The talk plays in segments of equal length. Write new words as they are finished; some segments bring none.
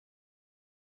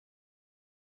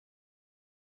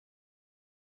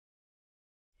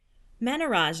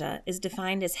Menorrhagia is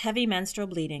defined as heavy menstrual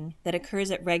bleeding that occurs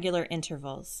at regular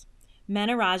intervals.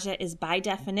 Menorrhagia is by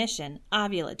definition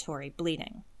ovulatory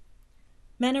bleeding.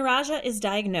 Menorrhagia is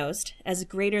diagnosed as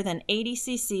greater than 80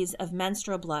 cc's of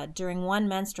menstrual blood during one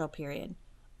menstrual period,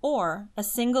 or a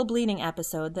single bleeding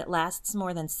episode that lasts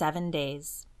more than 7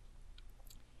 days.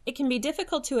 It can be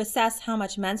difficult to assess how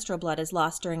much menstrual blood is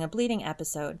lost during a bleeding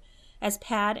episode, as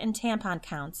pad and tampon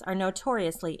counts are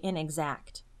notoriously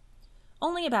inexact.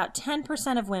 Only about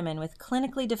 10% of women with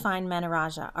clinically defined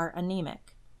menorrhagia are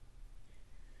anemic.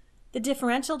 The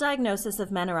differential diagnosis of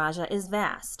menorrhagia is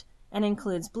vast and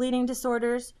includes bleeding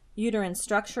disorders, uterine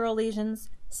structural lesions,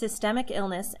 systemic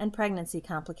illness, and pregnancy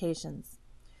complications.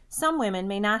 Some women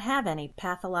may not have any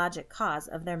pathologic cause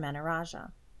of their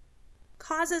menorrhagia.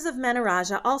 Causes of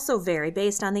menorrhagia also vary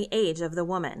based on the age of the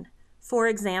woman. For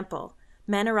example,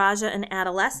 menorrhagia in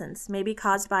adolescence may be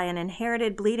caused by an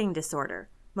inherited bleeding disorder,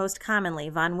 most commonly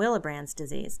von Willebrand's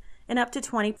disease, in up to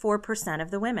 24%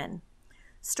 of the women.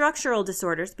 Structural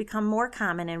disorders become more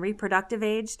common in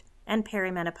reproductive-aged and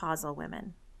perimenopausal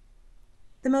women.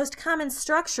 The most common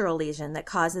structural lesion that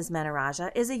causes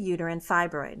menorrhagia is a uterine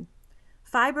fibroid.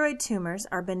 Fibroid tumors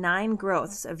are benign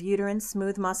growths of uterine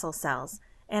smooth muscle cells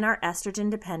and are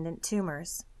estrogen-dependent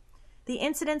tumors. The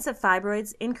incidence of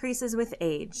fibroids increases with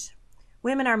age.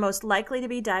 Women are most likely to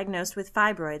be diagnosed with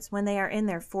fibroids when they are in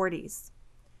their 40s.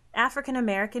 African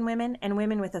American women and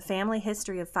women with a family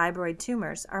history of fibroid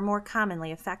tumors are more commonly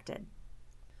affected.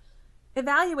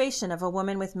 Evaluation of a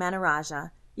woman with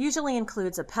menorrhagia usually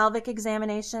includes a pelvic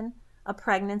examination, a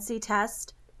pregnancy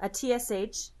test, a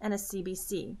TSH, and a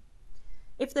CBC.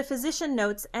 If the physician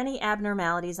notes any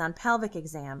abnormalities on pelvic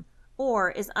exam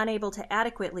or is unable to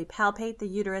adequately palpate the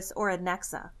uterus or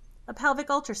adnexa, a pelvic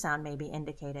ultrasound may be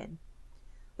indicated.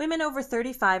 Women over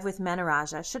 35 with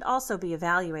menorrhagia should also be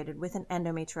evaluated with an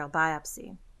endometrial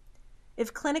biopsy.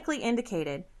 If clinically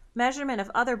indicated, measurement of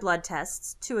other blood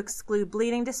tests to exclude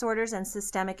bleeding disorders and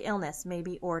systemic illness may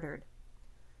be ordered.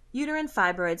 Uterine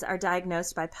fibroids are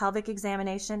diagnosed by pelvic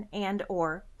examination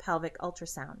and/or pelvic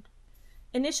ultrasound.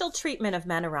 Initial treatment of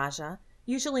menorrhagia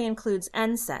usually includes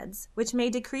NSAIDs, which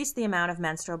may decrease the amount of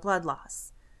menstrual blood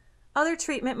loss. Other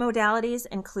treatment modalities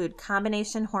include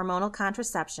combination hormonal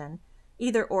contraception,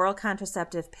 either oral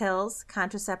contraceptive pills,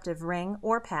 contraceptive ring,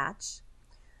 or patch.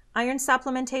 Iron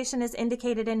supplementation is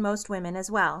indicated in most women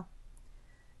as well.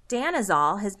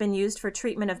 Danazol has been used for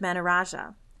treatment of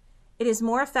menorrhagia. It is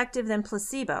more effective than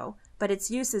placebo, but its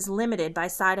use is limited by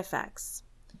side effects.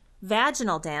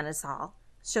 Vaginal danazol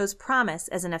shows promise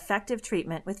as an effective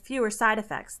treatment with fewer side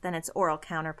effects than its oral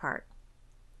counterpart.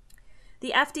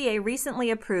 The FDA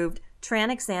recently approved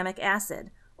tranexamic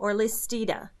acid, or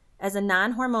Listida, as a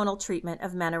non-hormonal treatment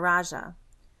of menorrhagia.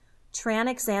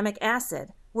 Tranexamic acid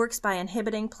works by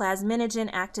inhibiting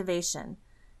plasminogen activation,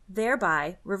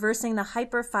 thereby reversing the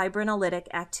hyperfibrinolytic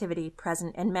activity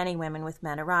present in many women with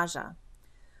menorrhagia.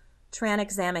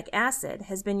 Tranexamic acid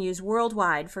has been used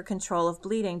worldwide for control of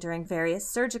bleeding during various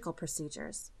surgical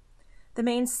procedures. The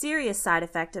main serious side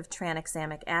effect of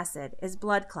tranexamic acid is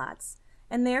blood clots,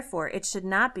 and therefore it should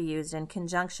not be used in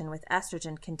conjunction with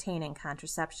estrogen-containing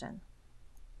contraception.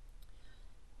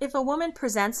 If a woman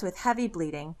presents with heavy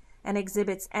bleeding and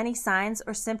exhibits any signs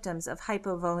or symptoms of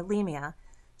hypovolemia,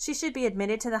 she should be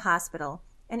admitted to the hospital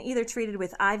and either treated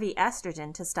with IV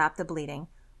estrogen to stop the bleeding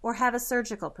or have a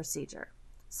surgical procedure,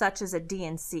 such as a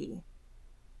D&C.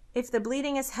 If the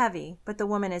bleeding is heavy but the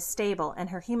woman is stable and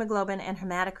her hemoglobin and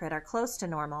hematocrit are close to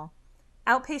normal,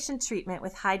 outpatient treatment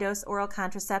with high-dose oral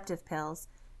contraceptive pills,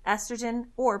 estrogen,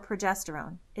 or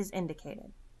progesterone is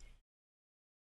indicated.